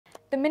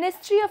The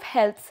Ministry of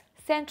Health's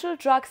Central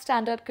Drug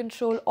Standard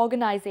Control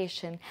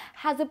Organization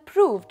has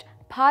approved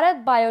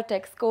Bharat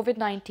Biotech's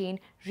COVID-19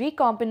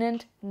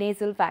 recombinant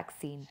nasal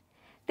vaccine.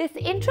 This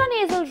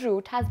intranasal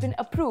route has been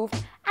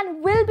approved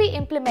and will be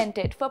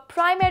implemented for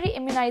primary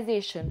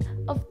immunization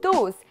of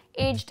those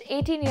aged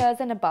 18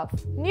 years and above.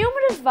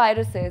 Numerous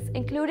viruses,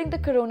 including the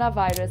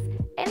coronavirus,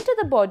 enter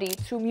the body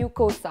through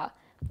mucosa,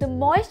 the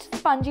moist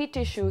spongy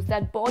tissues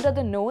that border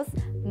the nose,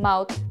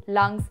 mouth,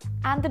 lungs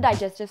and the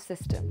digestive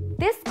system.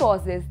 This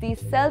causes these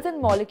cells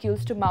and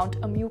molecules to mount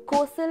a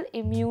mucosal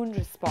immune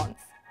response.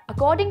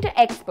 According to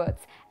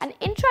experts, an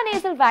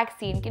intranasal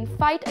vaccine can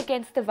fight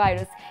against the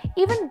virus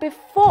even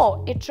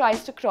before it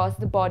tries to cross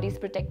the body's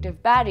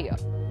protective barrier.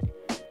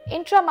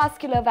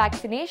 Intramuscular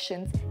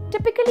vaccinations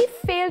typically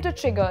fail to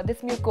trigger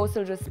this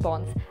mucosal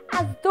response,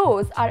 as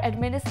those are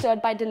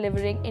administered by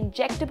delivering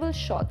injectable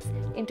shots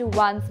into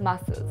one's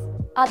muscles.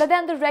 Other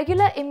than the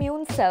regular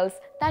immune cells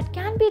that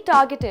can be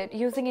targeted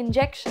using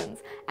injections,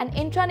 an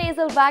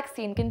intranasal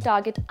vaccine can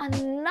target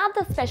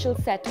another special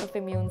set of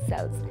immune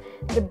cells.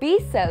 The B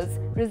cells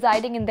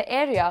residing in the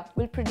area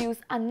will produce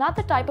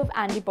another type of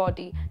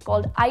antibody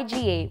called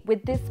IgA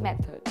with this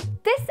method.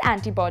 This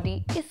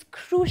antibody is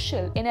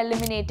crucial in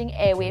eliminating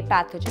airway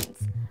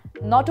pathogens.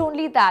 Not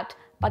only that,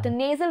 but the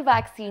nasal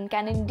vaccine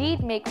can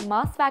indeed make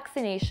mass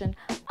vaccination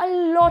a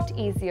lot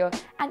easier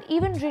and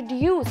even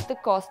reduce the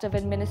cost of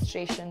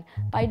administration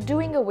by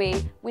doing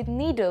away with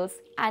needles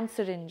and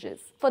syringes.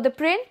 For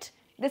ThePrint,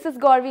 this is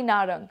Gauravi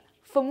Narang.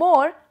 For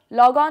more,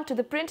 log on to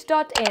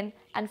theprint.in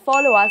and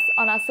follow us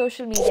on our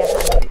social media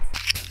handles.